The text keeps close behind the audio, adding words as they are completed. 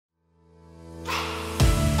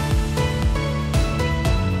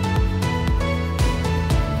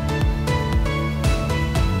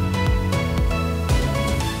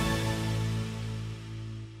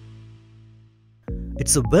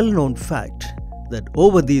It's a well-known fact that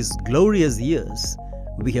over these glorious years,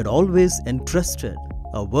 we had always entrusted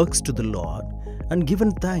our works to the Lord and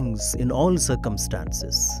given thanks in all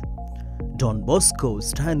circumstances. Don Bosco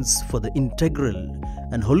stands for the integral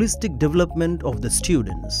and holistic development of the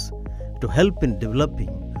students to help in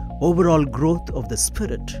developing overall growth of the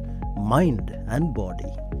spirit, mind and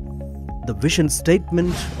body. The vision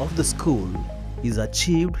statement of the school is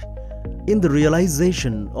achieved in the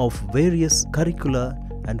realization of various curricular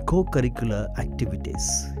and co-curricular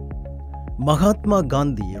activities. Mahatma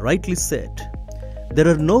Gandhi rightly said, "There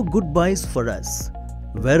are no goodbyes for us.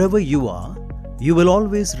 Wherever you are, you will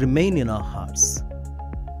always remain in our hearts."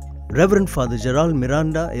 Reverend Father Gerald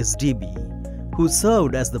Miranda Sdb, who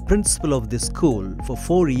served as the principal of this school for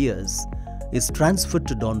 4 years, is transferred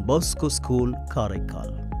to Don Bosco School,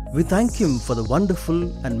 Karaikal. We thank him for the wonderful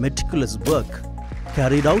and meticulous work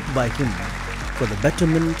carried out by him for the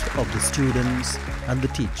betterment of the students and the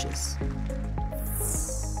teachers.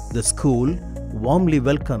 The school warmly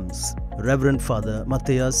welcomes Reverend Father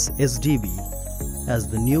Mathias Sdb as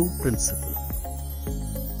the new principal.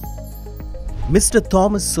 Mr.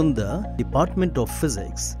 Thomas Sundar, Department of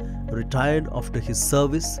Physics, retired after his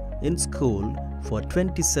service in school for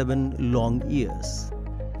 27 long years.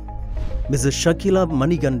 Mrs. Shakila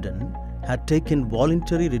Manigandan had taken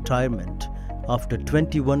voluntary retirement after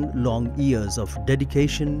 21 long years of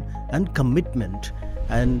dedication and commitment,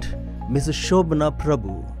 and Mrs. Shobana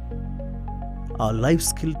Prabhu, our life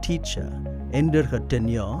skill teacher, ended her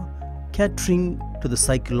tenure catering to the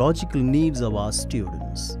psychological needs of our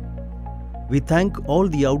students. We thank all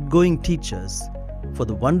the outgoing teachers for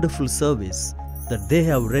the wonderful service that they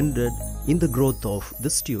have rendered in the growth of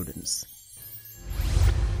the students.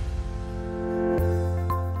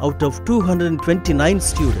 Out of 229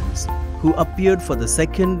 students who appeared for the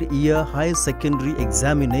second year higher secondary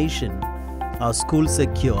examination, our school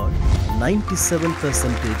secured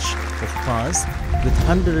 97% of pass with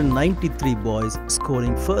 193 boys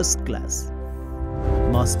scoring first class.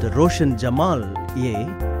 Master Roshan Jamal A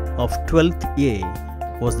of 12th A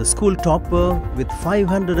was the school topper with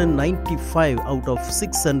 595 out of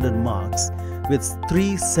 600 marks with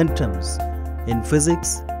 3 centums in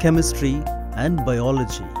physics, chemistry and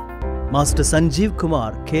biology. Master Sanjeev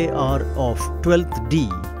Kumar KR of 12th D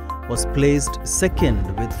was placed second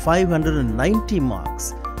with 590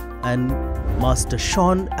 marks, and Master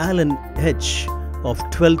Sean Allen H of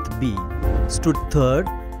 12th B stood third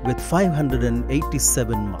with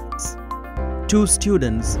 587 marks. 2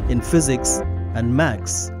 students in physics and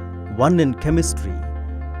maths, 1 in chemistry,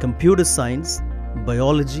 computer science,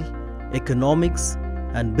 biology, economics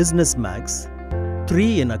and business maths,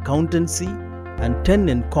 3 in accountancy and 10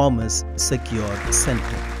 in commerce secured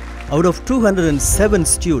center. Out of 207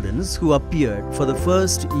 students who appeared for the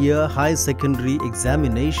first year high secondary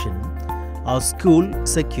examination, our school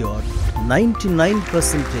secured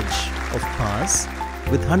 99% of pass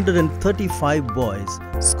with 135 boys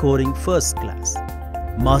scoring first class.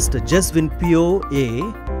 Master Jeswin Pio A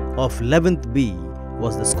of 11th B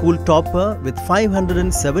was the school topper with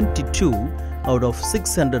 572 out of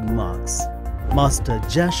 600 marks. Master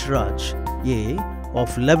Jash Raj A of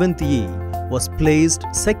 11th E was placed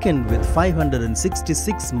second with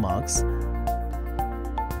 566 marks,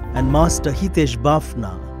 and Master Hitesh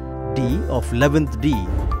Bafna D of 11th D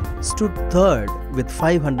stood third with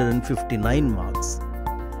 559 marks.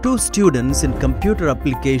 2 students in computer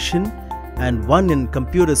application and 1 in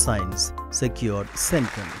computer science secured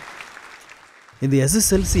centum. In the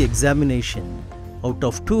SSLC examination, out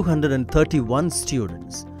of 231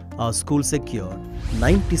 students, our school secured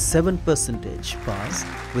 97% pass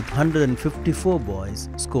with 154 boys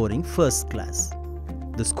scoring first class.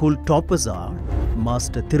 The school toppers are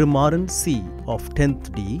Master Thirumaran C of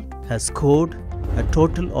 10th D has scored a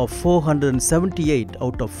total of 478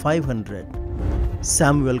 out of 500.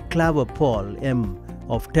 Samuel Claver Paul M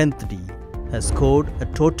of 10th D has scored a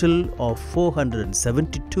total of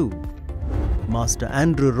 472. Master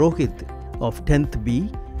Andrew Rohit of 10th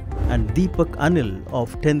B and Deepak Anil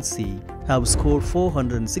of 10th C have scored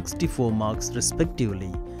 464 marks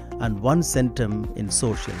respectively and 1 centum in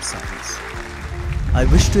social science. I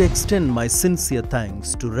wish to extend my sincere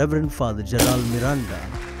thanks to Reverend Father Gerald Miranda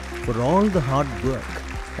for all the hard work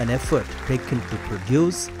and effort taken to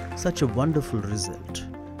produce such a wonderful result.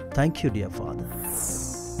 Thank you, dear Father.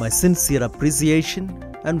 My sincere appreciation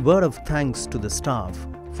and word of thanks to the staff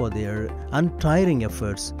for their untiring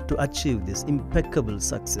efforts to achieve this impeccable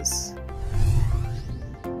success.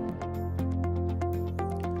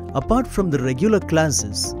 Apart from the regular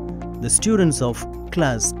classes, the students of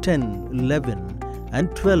class 10, 11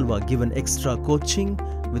 and 12 are given extra coaching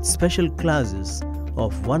with special classes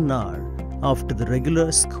of 1 hour after the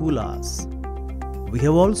regular school hours. We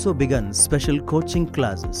have also begun special coaching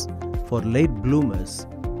classes for late bloomers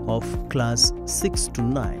of class 6 to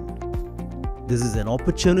 9. This is an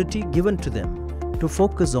opportunity given to them to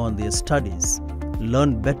focus on their studies,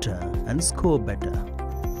 learn better and score better.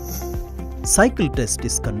 Cycle test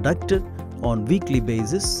is conducted on weekly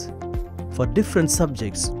basis for different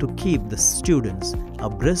subjects to keep the students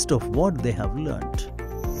abreast of what they have learnt.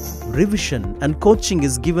 Revision and coaching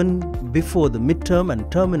is given before the midterm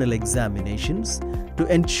and terminal examinations to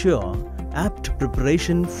ensure apt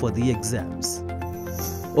preparation for the exams.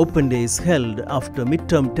 Open day is held after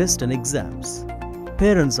midterm test and exams.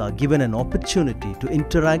 Parents are given an opportunity to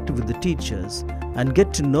interact with the teachers and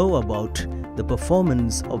get to know about the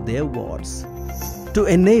performance of their wards. To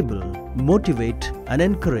enable, motivate and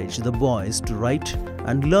encourage the boys to write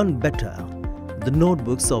and learn better, the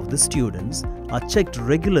notebooks of the students are checked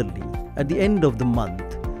regularly at the end of the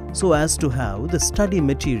month so as to have the study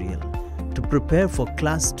material to prepare for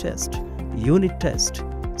class test, unit test,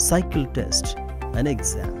 cycle test and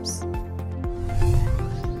exams.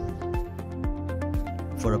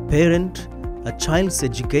 For a parent, a child's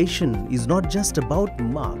education is not just about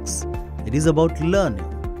marks. It is about learning,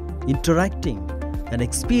 interacting and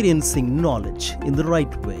experiencing knowledge in the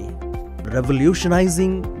right way,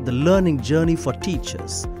 revolutionizing the learning journey for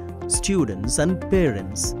teachers, students and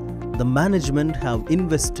parents. The management have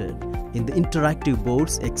invested in the interactive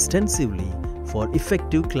boards extensively for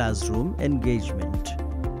effective classroom engagement.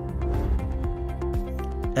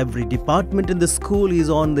 Every department in the school is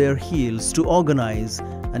on their heels to organize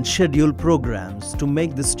and schedule programs to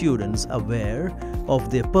make the students aware of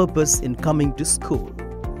their purpose in coming to school.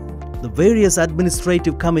 The various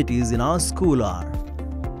administrative committees in our school are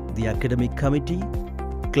the Academic Committee,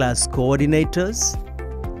 Class Coordinators,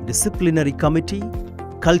 Disciplinary Committee,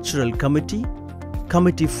 Cultural Committee,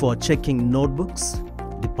 Committee for Checking Notebooks,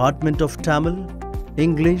 Department of Tamil,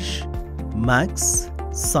 English, Maths,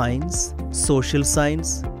 Science, Social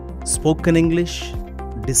Science, Spoken English,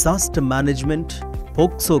 Disaster Management,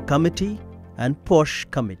 POXO Committee and POSH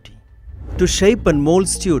Committee. To shape and mold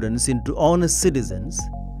students into honest citizens,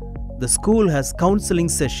 the school has counseling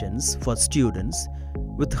sessions for students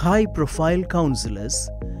with high-profile counselors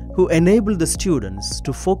who enable the students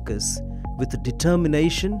to focus with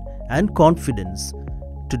determination and confidence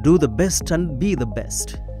to do the best and be the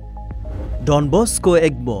best. Don Bosco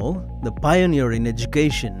Egmore, the pioneer in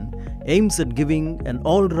education, aims at giving an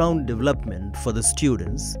all-round development for the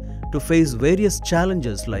students to face various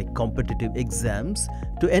challenges like competitive exams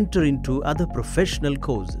to enter into other professional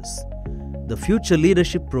courses. The Future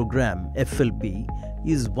Leadership Program FLP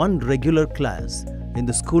is one regular class in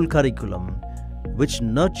the school curriculum which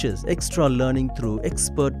nurtures extra learning through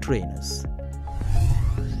expert trainers.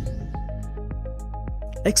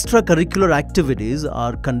 Extracurricular activities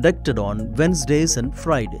are conducted on Wednesdays and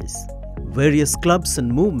Fridays. Various clubs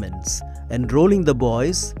and movements enrolling the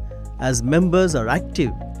boys as members are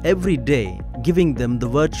active every day, giving them the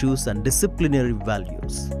virtues and disciplinary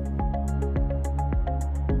values.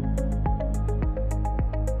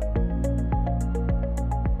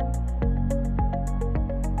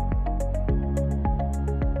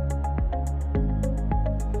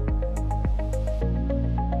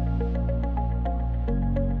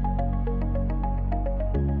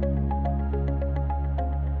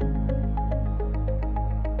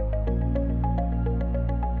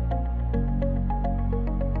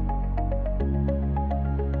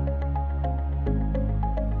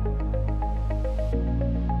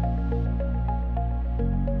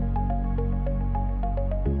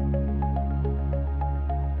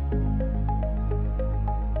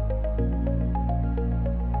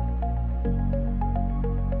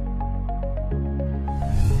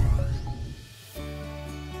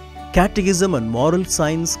 Catechism and moral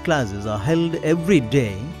science classes are held every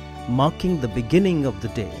day, marking the beginning of the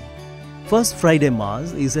day. First Friday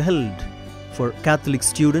Mass is held for Catholic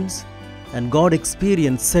students, and God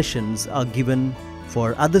experience sessions are given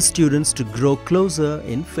for other students to grow closer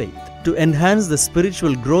in faith, to enhance the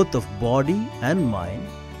spiritual growth of body and mind,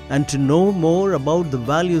 and to know more about the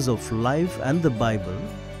values of life and the Bible.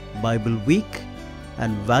 Bible Week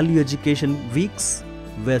and Value Education Weeks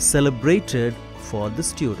were celebrated for the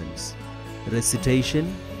students.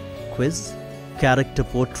 Recitation, quiz, character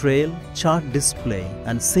portrayal, chart display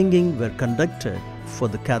and singing were conducted for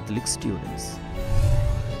the Catholic students.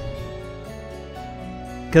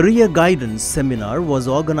 Career Guidance Seminar was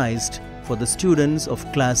organized for the students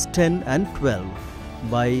of class 10 and 12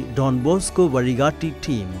 by Don Bosco Varigati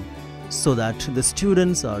team so that the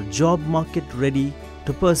students are job market ready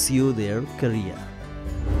to pursue their career.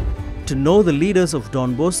 to know the leaders of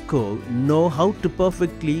Don Bosco know how to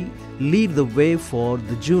perfectly lead the way for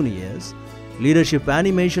the juniors, leadership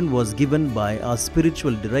animation was given by our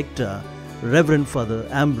spiritual director, Reverend Father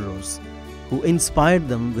Ambrose, who inspired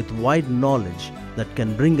them with wide knowledge that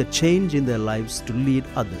can bring a change in their lives to lead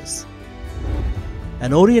others.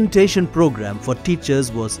 An orientation program for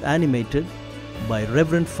teachers was animated by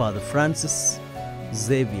Reverend Father Francis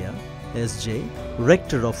Xavier, S.J.,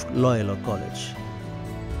 Rector of Loyola College.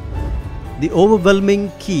 The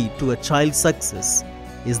overwhelming key to a child's success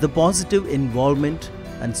is the positive involvement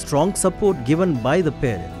and strong support given by the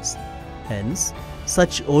parents. Hence,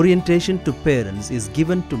 such orientation to parents is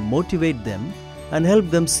given to motivate them and help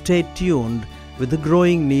them stay tuned with the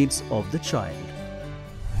growing needs of the child.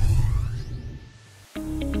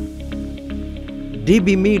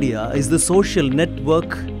 DB Media is the social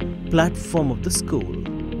network platform of the school.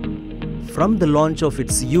 From the launch of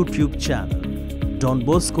its YouTube channel, Don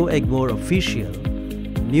Bosco Egmore Official,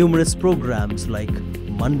 numerous programs like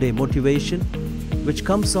Monday Motivation, which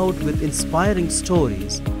comes out with inspiring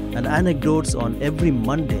stories and anecdotes on every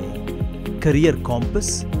Monday, Career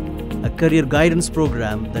Compass, a career guidance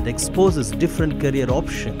program that exposes different career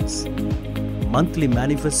options, Monthly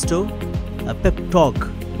Manifesto, a pep talk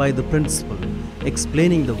by the principal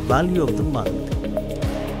explaining the value of the month,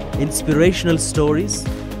 Inspirational Stories,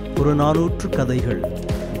 Puranaroottru Kadaigal,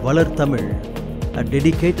 Valar Tamil, a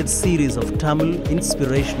dedicated series of Tamil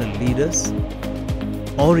inspirational leaders,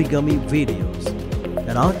 origami videos,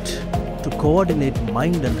 an art to coordinate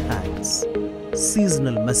mind and hands,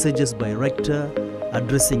 seasonal messages by rector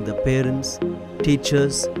addressing the parents,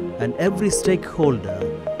 teachers and every stakeholder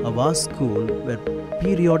of our school were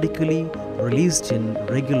periodically released in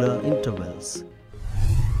regular intervals.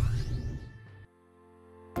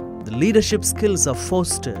 The leadership skills are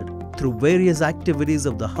fostered through various activities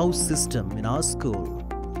of the house system in our school.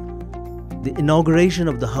 The inauguration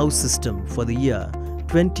of the house system for the year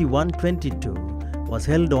 21-22 was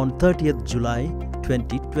held on 30th July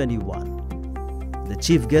 2021. The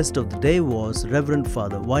chief guest of the day was Reverend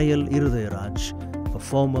Father Y.L. Irudayaraj, a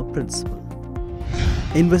former principal.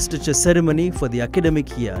 Investiture ceremony for the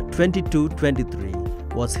academic year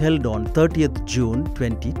 22-23 was held on 30th June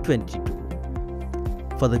 2022.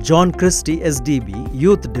 Father John Christie Sdb,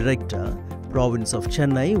 Youth Director, Province of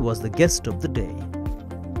Chennai, was the guest of the day.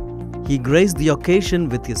 He graced the occasion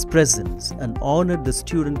with his presence and honored the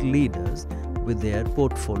student leaders with their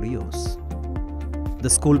portfolios.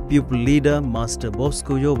 The school pupil leader, Master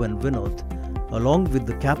Bosco Yovan Vinod, along with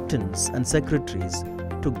the captains and secretaries,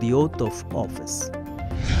 took the oath of office.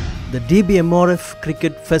 The DBMRF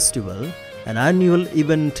Cricket Festival, an annual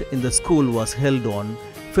event in the school, was held on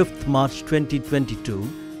 5th March 2022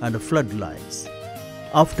 under floodlights.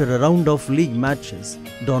 After a round of league matches,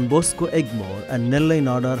 Don Bosco Egmore and Nellai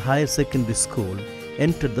Nadar Higher Secondary School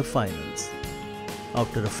entered the finals.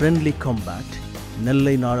 After a friendly combat,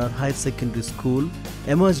 Nellai Nadar Higher Secondary School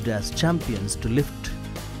emerged as champions to lift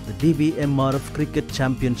the DBMRF Cricket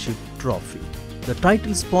Championship trophy. The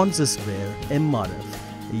title sponsors were MRF,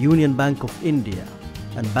 Union Bank of India,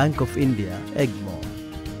 and Bank of India, Egmore.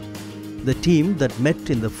 The team that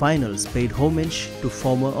met in the finals paid homage to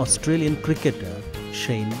former Australian cricketer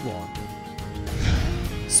Shane Warne.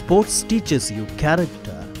 Sports teaches you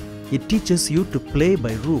character. It teaches you to play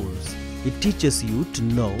by rules. It teaches you to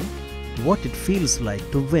know what it feels like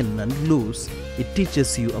to win and lose. It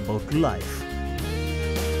teaches you about life.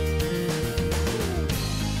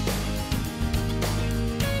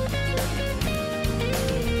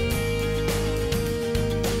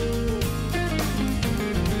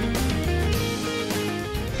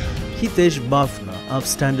 Hitesh Bafna of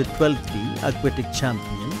Standard 12th B, Aquatic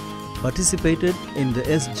Champion, participated in the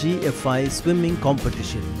SGFI swimming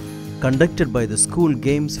competition conducted by the School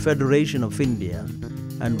Games Federation of India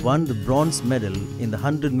and won the bronze medal in the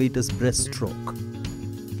 100 meters breaststroke.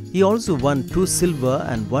 He also won 2 silver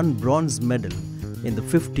and 1 bronze medal in the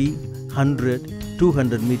 50, 100,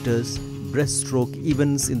 200 meters breaststroke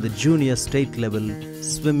events in the junior state level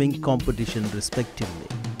swimming competition respectively.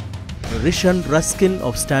 Rishan Ruskin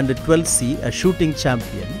of Standard 12C, a shooting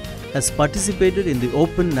champion, has participated in the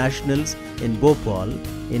Open Nationals in Bhopal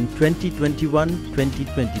in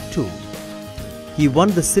 2021-2022. He won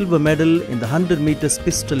the silver medal in the 100 meters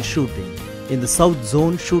pistol shooting in the South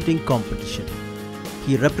Zone shooting competition.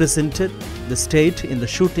 He represented the state in the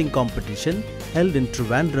shooting competition held in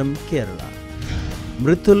Trivandrum, Kerala.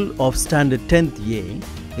 Mrithul of Standard 10th A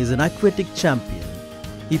is an aquatic champion.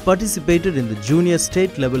 He participated in the junior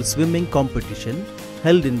state level swimming competition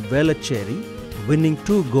held in Velachery, winning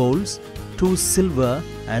 2 golds, 2 silver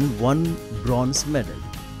and 1 bronze medal.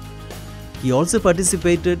 He also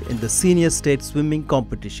participated in the senior state swimming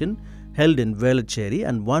competition held in Velachery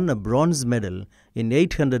and won a bronze medal in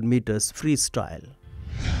 800 meters freestyle.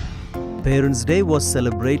 Parents' Day was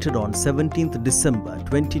celebrated on 17th December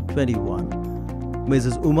 2021.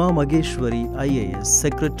 Mrs. Uma Mageshwari IAS,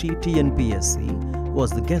 Secretary TNPSC, was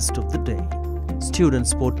the guest of the day.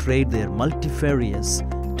 Students portrayed their multifarious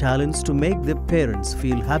talents to make their parents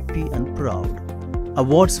feel happy and proud.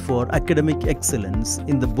 Awards for academic excellence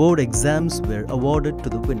in the board exams were awarded to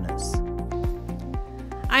the winners.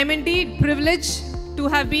 I am indeed privileged to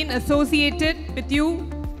have been associated with you,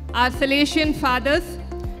 our Salesian fathers,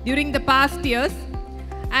 during the past years,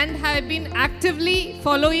 and have been actively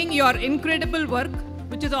following your incredible work,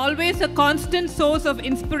 which is always a constant source of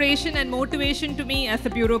inspiration and motivation to me as a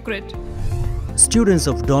bureaucrat. Students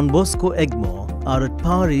of Don Bosco Egmore are at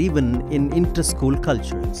par even in inter-school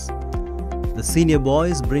cultures. The senior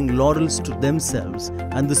boys bring laurels to themselves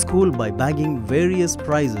and the school by bagging various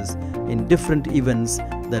prizes in different events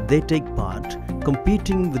that they take part,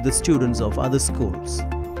 competing with the students of other schools.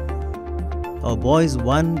 Our boys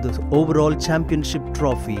won the overall championship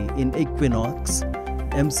trophy in Equinox,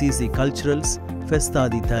 MCC Culturals, Festa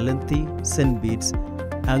di Talenti, St. Bede's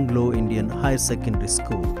Anglo-Indian Higher Secondary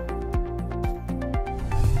School.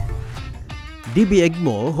 DB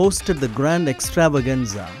Egmore hosted the Grand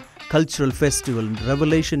Extravaganza Cultural Festival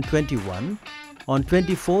Revelation 21 on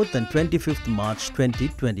 24th and 25th March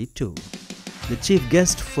 2022. The chief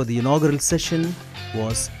guest for the inaugural session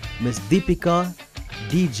was Ms. Deepika,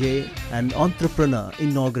 DJ and entrepreneur,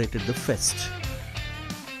 inaugurated the fest.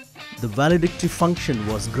 The valedictory function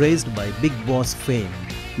was graced by Big Boss fame,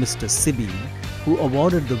 Mr. Sdb, who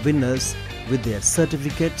awarded the winners with their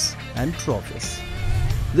certificates and trophies.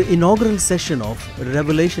 The inaugural session of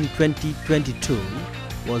Revelation 2022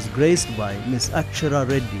 was graced by Ms. Akshara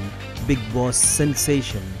Reddy, Big Boss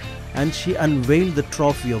sensation, and she unveiled the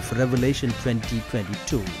trophy of Revelation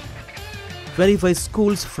 2022. 25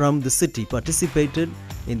 schools from the city participated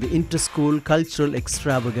in the inter-school cultural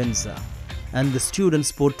extravaganza, and the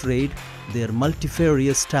students portrayed their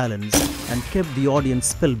multifarious talents and kept the audience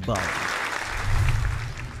spellbound.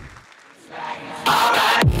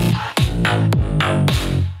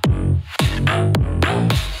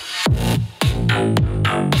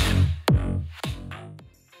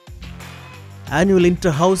 Annual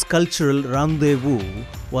Inter-House Cultural Rendezvous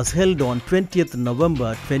was held on 20th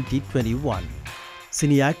November 2021.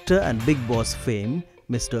 Cine actor and Big Boss fame,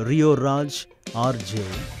 Mr. Rio Raj RJ,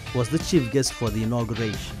 was the chief guest for the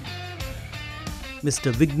inauguration.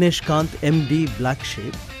 Mr. Vignesh Kant MD Black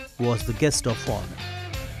Sheep was the guest of honor.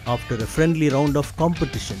 After a friendly round of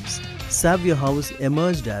competitions, Saviour House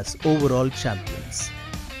emerged as overall champions.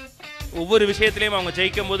 ஒவ்வொரு விஷயத்திலையும் அவங்க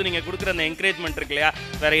ஜெயிக்கும் போது நீங்கள் கொடுக்குற அந்த encouragement இருக்கு இல்லையா,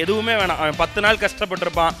 வேறு எதுவுமே வேணாம். அவன் 10 நாள்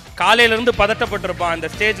கஷ்டப்பட்டிருப்பான், காலையிலேருந்து பதட்டப்பட்டிருப்பான், இந்த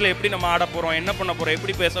ஸ்டேஜில் எப்படி நம்ம ஆட போகிறோம், என்ன பண்ண போகிறோம்,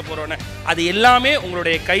 எப்படி பேச போகிறோன்னு, அது எல்லாமே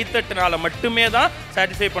உங்களுடைய கைத்தட்டினால மட்டுமே தான்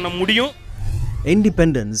சாட்டிஸ்ஃபை பண்ண முடியும்.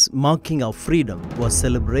 Independence, marking our freedom, was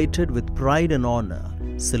celebrated with pride and honor,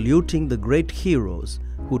 saluting the great heroes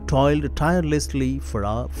who toiled tirelessly for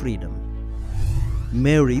our freedom.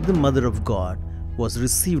 Mary, the Mother of God, was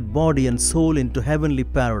received body and soul into heavenly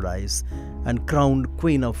paradise and crowned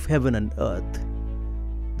Queen of Heaven and Earth.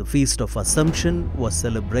 The Feast of Assumption was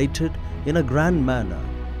celebrated in a grand manner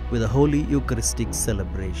with a Holy Eucharistic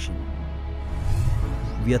celebration.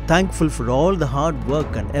 We are thankful for all the hard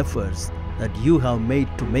work and efforts that you have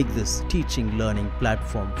made to make this teaching-learning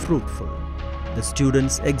platform fruitful. The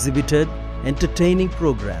students exhibited entertaining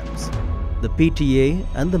programs. The PTA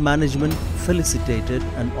and the management felicitated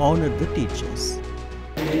and honored the teachers.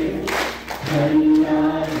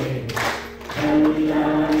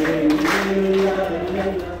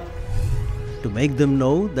 To make them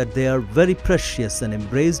know that they are very precious and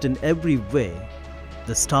embraced in every way,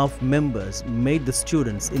 the staff members made the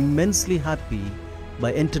students immensely happy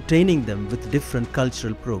by entertaining them with different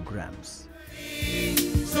cultural programs.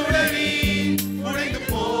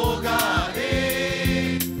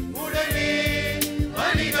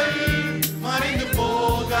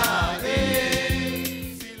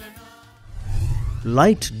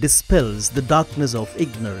 Light dispels the darkness of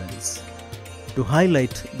ignorance. To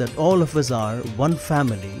highlight that all of us are one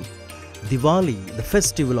family, Diwali, the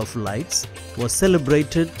festival of lights, was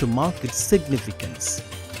celebrated to mark its significance.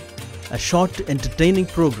 A short entertaining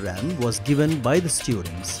program was given by the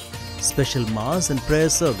students. Special mass and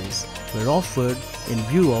prayer service were offered in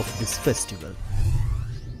view of this festival.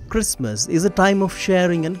 Christmas is a time of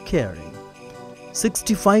sharing and caring.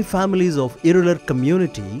 65 families of Irregular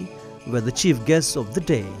community were the chief guests of the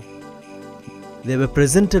day. They were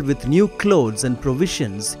presented with new clothes and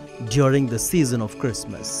provisions during the season of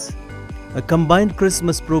Christmas. A combined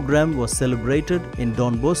Christmas program was celebrated in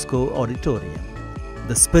Don Bosco Auditorium.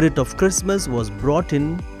 The spirit of Christmas was brought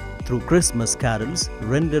in through Christmas carols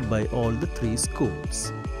rendered by all the 3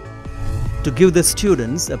 schools. To give the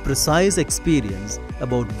students a precise experience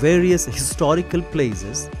about various historical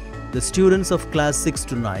places, the students of class 6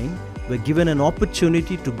 to 9 were given an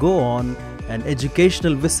opportunity to go on an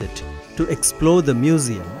educational visit to explore the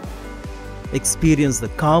museum, experience the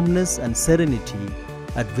calmness and serenity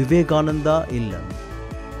at Vivekananda Illam,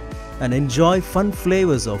 and enjoy fun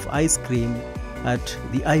flavors of ice cream at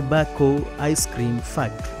the Ibaco Ice Cream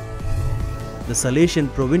Factory. The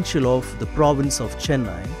Salesian Provincial of the province of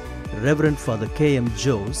Chennai, Reverend Father K.M.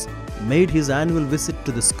 Jose, made his annual visit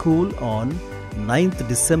to the school on 9th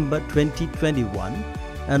December 2021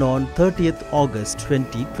 and on 30th August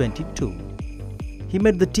 2022. He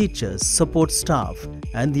met the teachers, support staff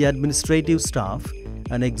and the administrative staff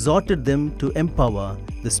and exhorted them to empower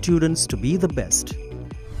the students to be the best.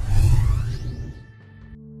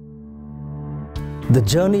 The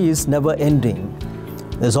journey is never ending.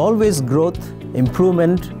 There's always growth,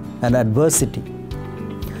 improvement and adversity.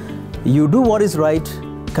 You do what is right,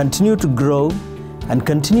 continue to grow and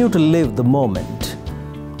continue to live the moment.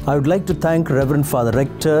 I would like to thank Reverend Father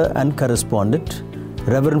Rector and Correspondent,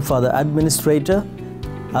 Reverend Father Administrator,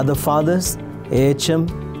 other fathers, AHM,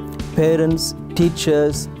 parents,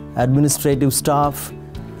 teachers, administrative staff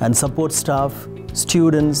and support staff,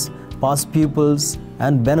 students, past pupils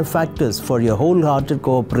and benefactors for your wholehearted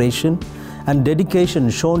cooperation and dedication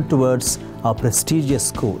shown towards our prestigious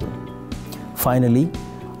school. Finally,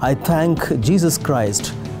 I thank Jesus Christ,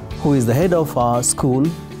 who is the head of our school,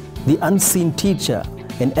 the unseen teacher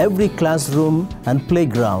in every classroom and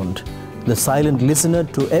playground, the silent listener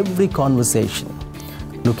to every conversation.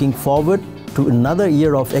 Looking forward to another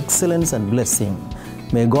year of excellence and blessing.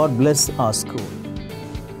 May God bless our school.